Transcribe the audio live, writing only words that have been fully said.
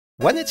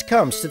When it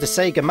comes to the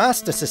Sega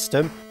Master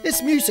System,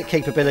 its music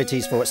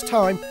capabilities for its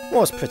time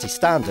was pretty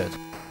standard.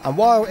 And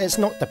while it's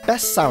not the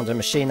best sounding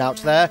machine out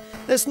there,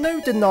 there's no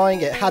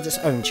denying it had its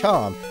own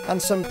charm and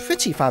some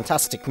pretty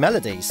fantastic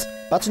melodies.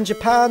 But in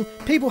Japan,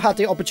 people had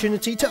the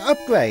opportunity to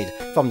upgrade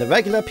from the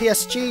regular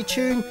PSG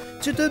tune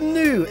to the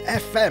new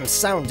FM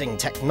sounding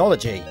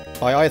technology,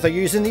 by either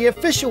using the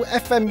official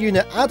FM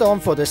unit add-on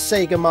for the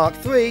Sega Mark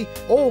III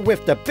or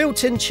with the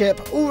built-in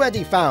chip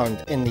already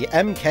found in the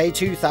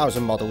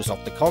MK2000 models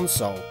of the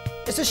console.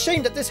 It's a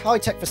shame that this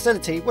high-tech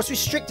facility was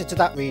restricted to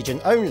that region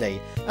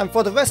only, and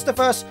for the rest of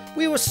us,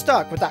 we were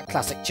stuck with that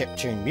classic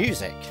chiptune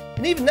music.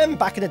 And even then,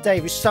 back in the day,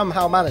 we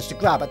somehow managed to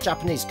grab a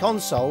Japanese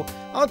console,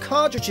 our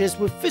cartridges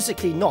would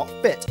physically not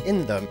fit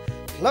in them,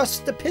 plus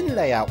the pin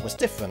layout was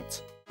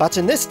different. But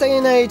in this day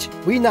and age,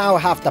 we now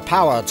have the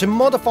power to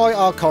modify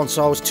our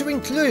consoles to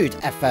include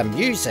FM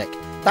music,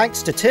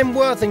 thanks to Tim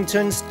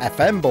Worthington's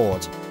FM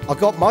board. I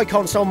got my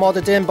console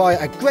modded in by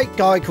a great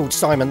guy called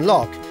Simon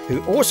Locke,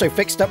 who also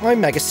fixed up my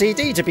Mega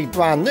CD to be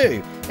brand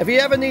new. If you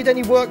ever need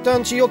any work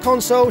done to your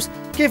consoles,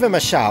 give him a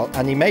shout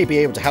and he may be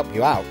able to help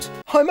you out.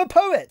 I'm a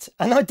poet,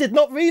 and I did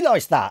not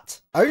realise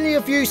that. Only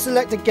a few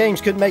selected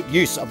games could make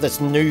use of this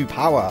new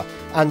power,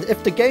 and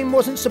if the game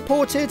wasn't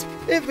supported,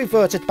 it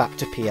reverted back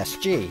to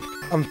PSG.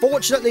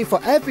 Unfortunately for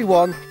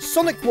everyone,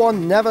 Sonic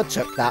 1 never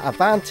took that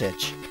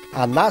advantage.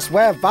 And that's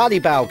where Valley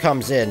Bell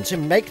comes in to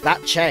make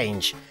that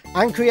change,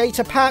 and create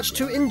a patch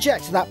to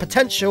inject that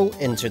potential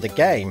into the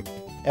game.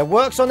 It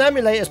works on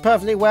emulators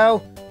perfectly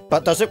well,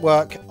 but does it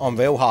work on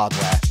real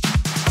hardware?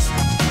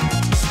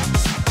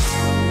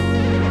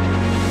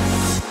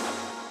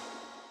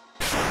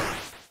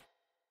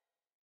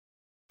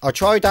 I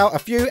tried out a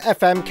few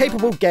FM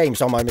capable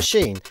games on my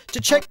machine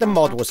to check the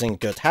mod was in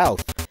good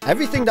health.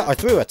 Everything that I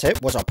threw at it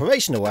was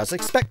operational as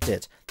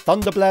expected.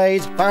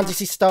 Thunderblade,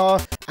 Phantasy Star,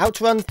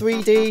 Outrun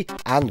 3D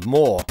and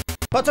more.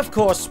 But of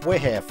course we're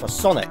here for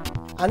Sonic.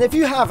 And if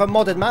you have a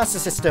modded Master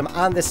System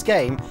and this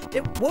game,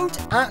 it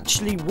won't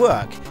actually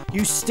work.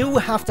 You still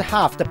have to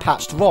have the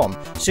patched ROM,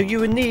 so you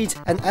will need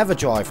an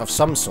EverDrive of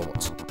some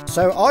sort.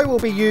 So I will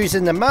be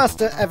using the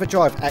Master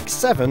EverDrive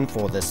X7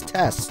 for this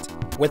test,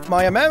 with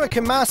my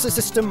American Master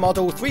System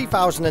model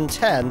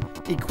 3010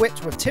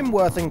 equipped with Tim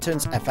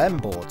Worthington's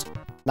FM board.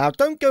 Now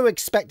don't go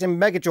expecting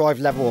Mega Drive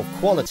level of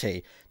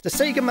quality. The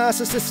Sega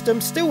Master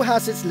System still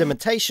has its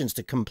limitations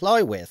to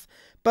comply with,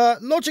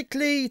 but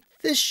logically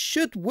this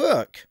should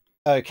work.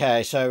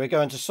 Okay, so we're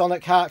going to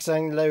Sonic Hacks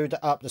and load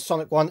up the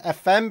Sonic 1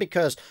 FM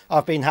because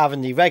I've been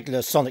having the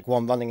regular Sonic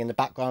 1 running in the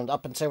background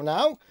up until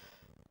now.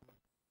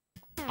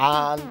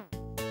 And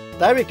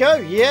there we go.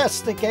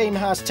 Yes, the game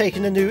has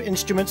taken the new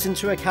instruments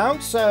into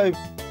account, so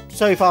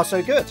far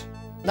so good.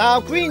 Now,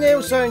 Green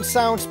Hill Zone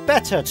sounds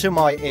better to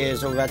my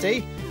ears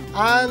already,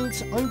 and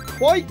I'm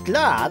quite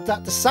glad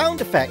that the sound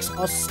effects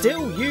are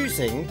still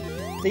using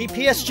the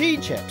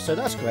PSG chip, so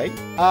that's great.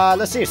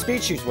 Let's see if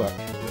speed shoots work.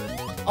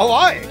 Oh,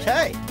 right,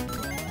 okay.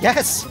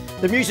 Yes,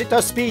 the music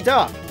does speed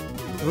up.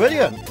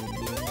 Brilliant.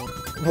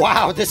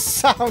 Wow, this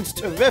sounds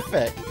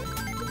terrific.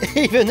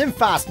 Even in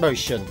fast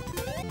motion.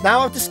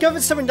 Now, I've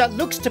discovered something that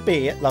looks to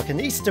be like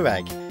an Easter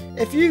egg.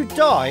 If you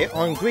die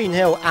on Green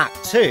Hill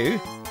Act 2,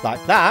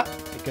 like that,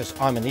 because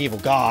I'm an evil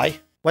guy,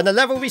 when the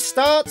level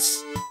restarts,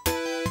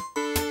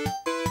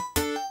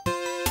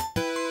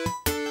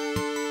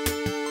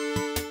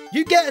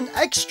 you get an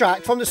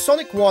extract from the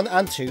Sonic 1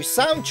 and 2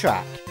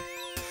 soundtrack.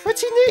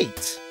 Pretty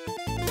neat.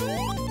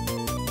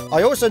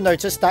 I also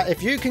noticed that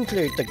if you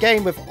conclude the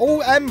game with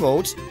all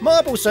emeralds,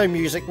 Marble Zone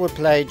music would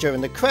play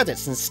during the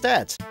credits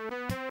instead.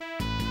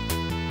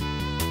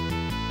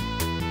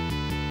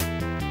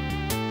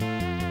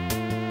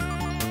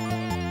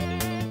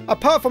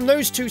 Apart from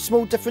those two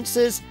small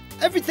differences,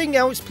 everything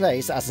else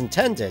plays as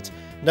intended.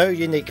 No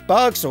unique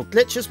bugs or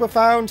glitches were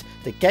found,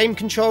 the game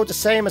controlled the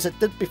same as it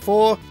did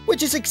before,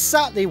 which is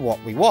exactly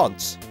what we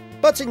want.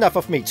 But enough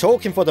of me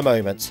talking for the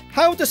moment.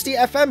 How does the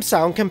FM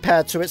sound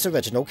compare to its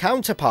original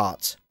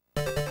counterpart?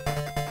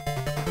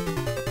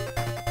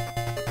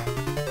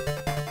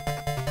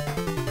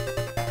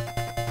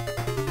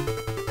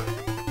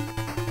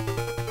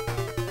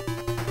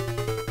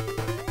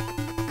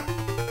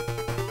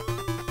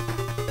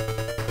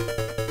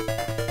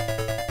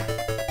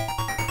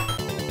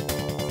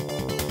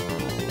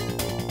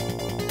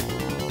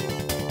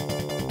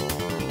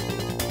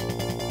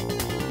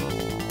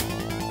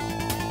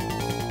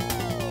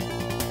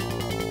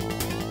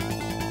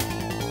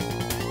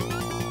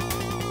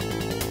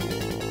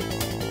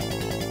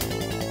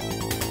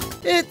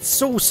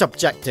 It's all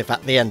subjective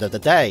at the end of the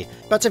day,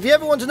 but if you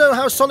ever want to know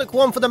how Sonic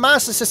 1 for the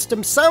Master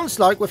System sounds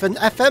like with an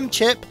FM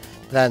chip,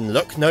 then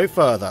look no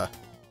further.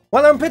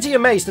 Well, I'm pretty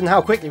amazed in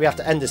how quickly we have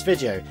to end this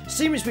video.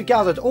 Seems we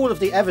gathered all of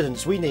the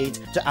evidence we need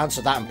to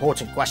answer that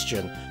important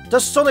question.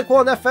 Does Sonic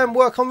 1 FM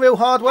work on real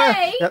hardware?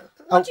 Hey!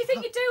 What do you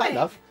think you're doing? Hi,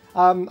 love.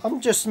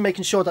 I'm just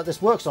making sure that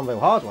this works on real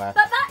hardware.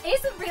 But that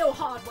isn't real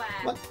hardware.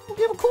 Well,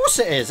 yeah, of course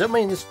it is. I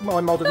mean, it's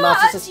my modded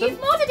Master System.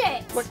 You've modded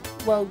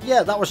it. Well,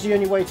 yeah, that was the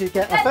only way to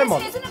get then FM on.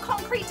 This isn't a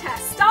concrete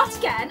test. Start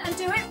again and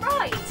do it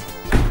right.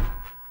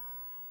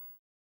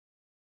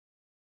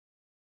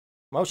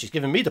 Well, she's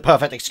given me the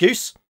perfect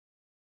excuse.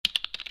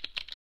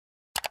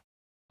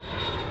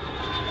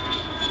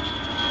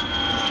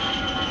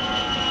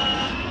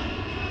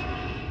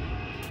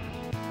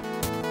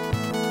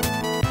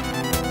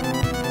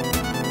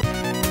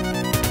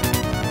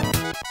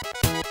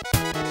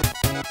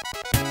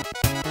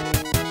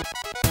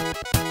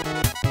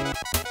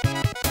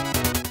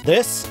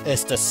 This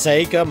is the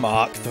Sega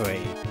Mark III,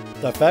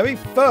 the very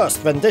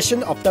first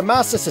rendition of the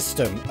Master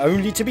System,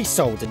 only to be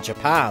sold in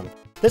Japan.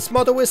 This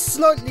model is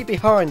slightly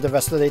behind the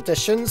rest of the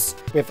editions,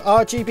 with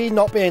RGB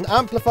not being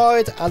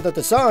amplified and the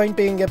design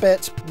being a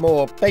bit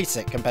more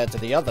basic compared to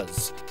the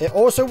others. It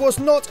also was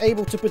not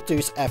able to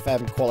produce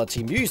FM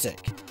quality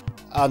music,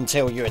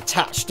 until you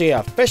attach the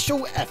official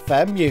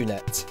FM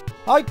unit.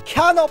 I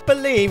cannot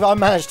believe I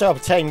managed to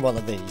obtain one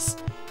of these,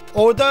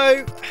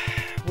 although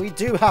we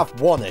do have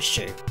one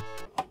issue.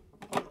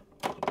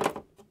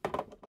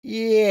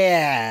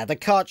 Yeah, the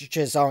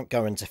cartridges aren't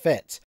going to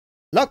fit.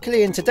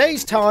 Luckily in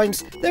today's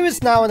times, there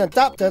is now an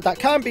adapter that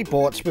can be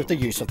bought with the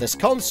use of this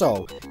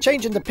console,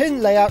 changing the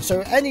pin layout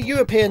so any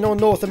European or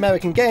North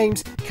American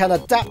games can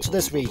adapt to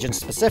this region's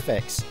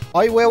specifics.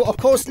 I will of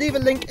course leave a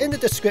link in the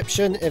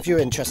description if you're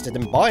interested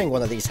in buying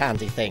one of these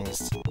handy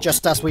things.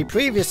 Just as we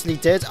previously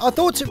did, I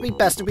thought it would be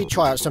best if we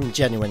try out some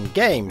genuine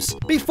games,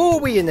 before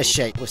we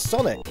initiate with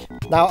Sonic.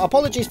 Now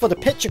apologies for the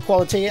picture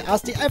quality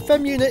as the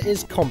FM unit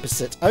is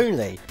composite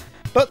only.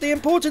 But the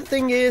important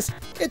thing is,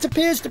 it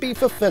appears to be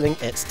fulfilling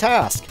its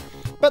task.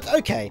 But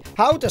okay,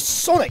 how does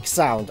Sonic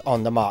sound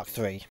on the Mark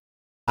III?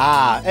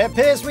 Ah, it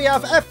appears we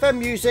have FM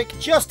music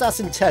just as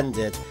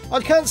intended. I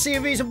can't see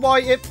a reason why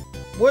it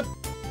would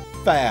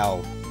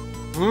fail.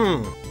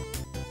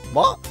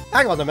 What?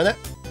 Hang on a minute.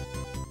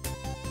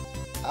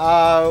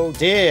 Oh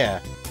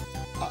dear.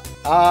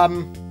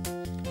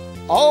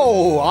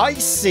 Oh, I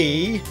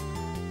see.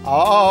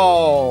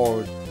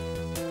 Oh,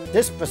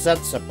 this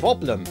presents a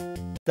problem.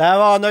 There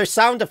are no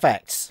sound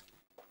effects.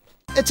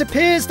 It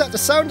appears that the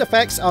sound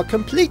effects are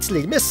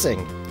completely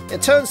missing.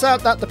 It turns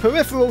out that the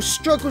peripheral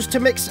struggles to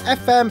mix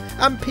FM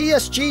and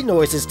PSG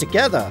noises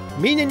together,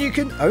 meaning you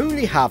can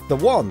only have the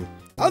one.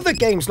 Other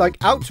games like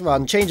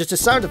Outrun changes the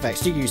sound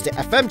effects to use the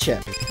FM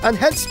chip, and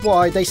hence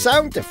why they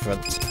sound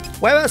different.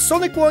 Whereas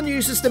Sonic 1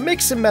 uses the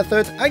mixing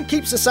method and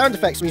keeps the sound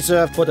effects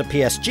reserved for the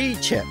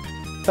PSG chip.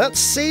 But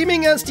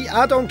seeming as the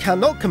add-on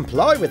cannot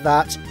comply with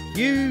that,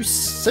 you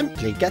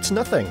simply get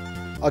nothing.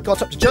 I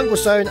got up to Jungle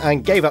Zone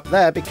and gave up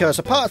there because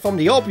apart from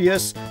the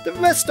obvious, the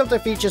rest of the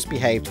features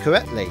behaved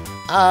correctly,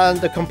 and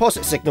the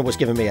composite signal was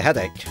giving me a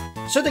headache.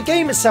 So the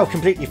game itself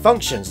completely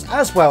functions,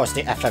 as well as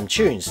the FM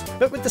tunes,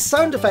 but with the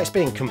sound effects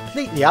being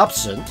completely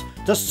absent,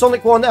 does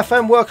Sonic 1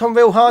 FM work on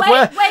real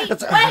hardware?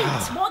 Wait,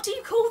 what do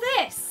you call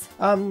this?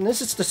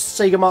 This is the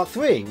Sega Mark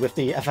III with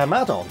the FM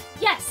add-on.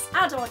 Yes,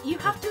 add-on. You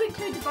have to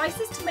include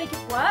devices to make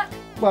it work.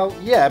 Well,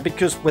 yeah,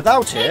 because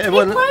without it... It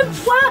won't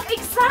work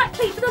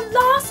exactly for the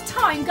last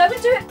time. Go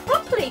and do it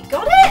properly,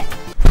 got it?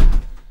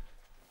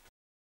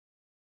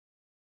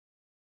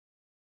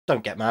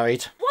 Don't get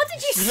married. What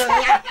did you say?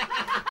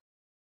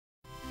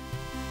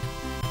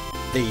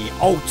 The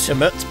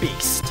ultimate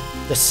beast.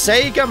 The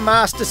Sega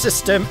Master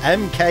System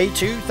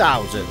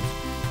MK2000.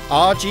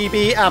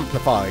 RGB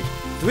amplified.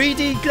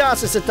 3D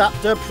glasses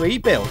adapter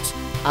pre-built.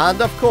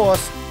 And of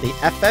course, the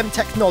FM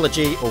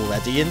technology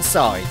already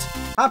inside.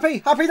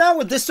 Happy now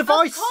with this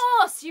device? Of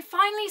course, you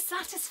finally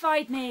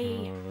satisfied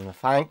me.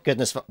 Thank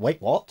goodness for... Wait,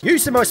 what?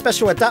 Using my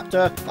special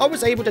adapter, I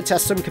was able to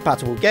test some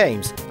compatible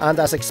games, and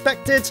as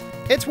expected,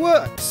 it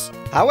works.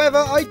 However,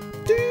 I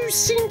do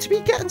seem to be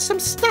getting some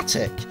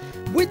static,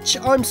 which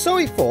I'm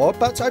sorry for,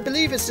 but I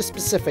believe it's the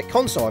specific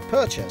console I've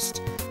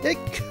purchased. It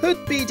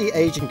could be the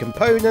aging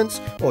components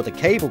or the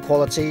cable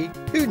quality,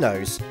 who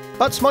knows.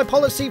 But my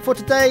policy for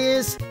today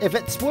is, if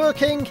it's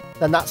working,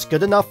 then that's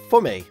good enough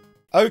for me.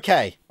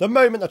 Okay, the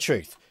moment of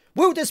truth.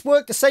 Will this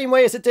work the same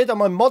way as it did on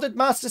my modded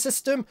Master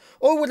System,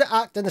 or will it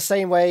act in the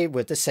same way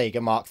with the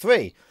Sega Mark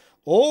III?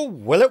 Or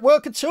will it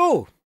work at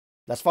all?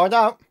 Let's find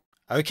out.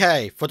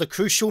 Okay, for the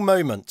crucial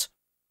moment.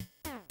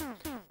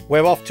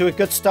 We're off to a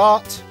good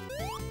start.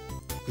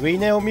 Green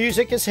Hill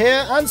music is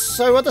here, and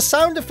so are the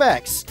sound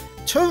effects.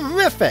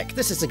 Terrific!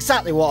 This is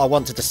exactly what I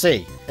wanted to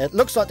see. It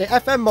looks like the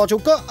FM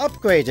module got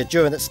upgraded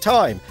during its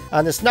time,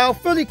 and is now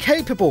fully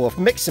capable of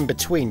mixing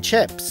between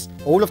chips.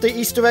 All of the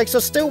Easter eggs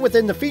are still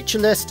within the feature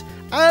list,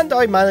 and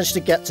I managed to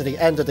get to the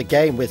end of the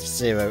game with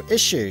 0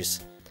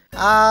 issues.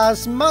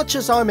 As much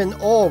as I'm in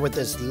awe with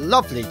this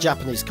lovely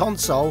Japanese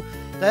console,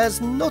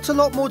 there's not a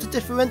lot more to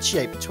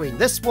differentiate between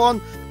this one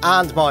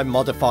and my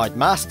modified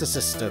Master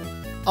System.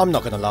 I'm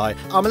not gonna lie,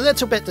 I'm a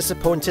little bit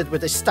disappointed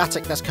with the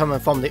static that's coming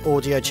from the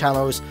audio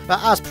channels, but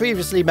as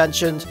previously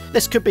mentioned,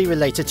 this could be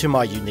related to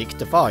my unique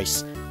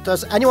device.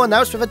 Does anyone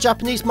else with a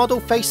Japanese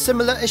model face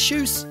similar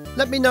issues?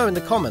 Let me know in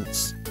the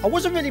comments. I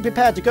wasn't really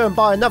prepared to go and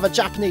buy another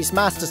Japanese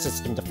Master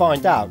System to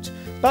find out,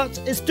 but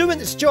it's doing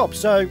its job,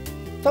 so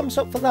thumbs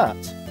up for that.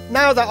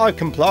 Now that I've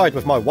complied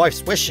with my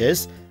wife's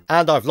wishes,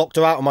 and I've locked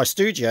her out of my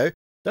studio,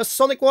 does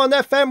Sonic 1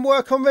 FM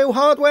work on real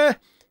hardware?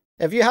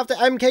 If you have the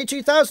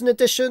MK2000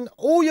 edition,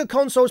 all your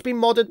consoles been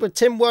modded with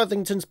Tim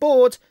Worthington's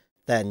board,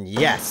 then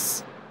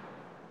yes.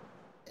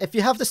 If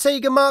you have the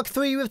Sega Mark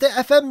III with the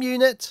FM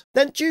unit,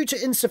 then due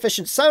to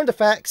insufficient sound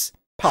effects,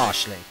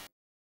 partially.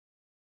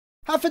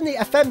 Having the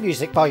FM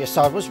music by your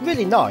side was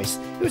really nice.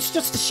 It was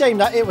just a shame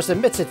that it was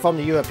omitted from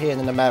the European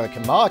and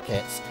American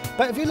markets.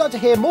 But if you'd like to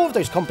hear more of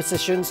those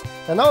compositions,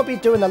 then I'll be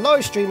doing a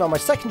live stream on my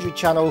secondary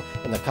channel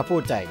in a couple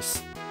of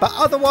days. But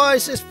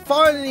otherwise, it's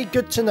finally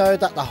good to know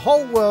that the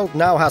whole world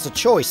now has a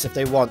choice if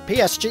they want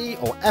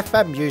PSG or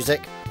FM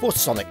music for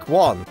Sonic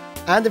 1.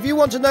 And if you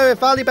want to know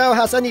if Valleybell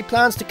has any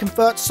plans to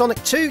convert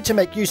Sonic 2 to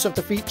make use of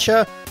the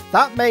feature,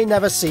 that may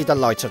never see the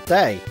light of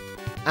day.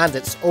 And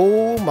it's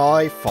all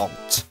my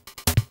fault.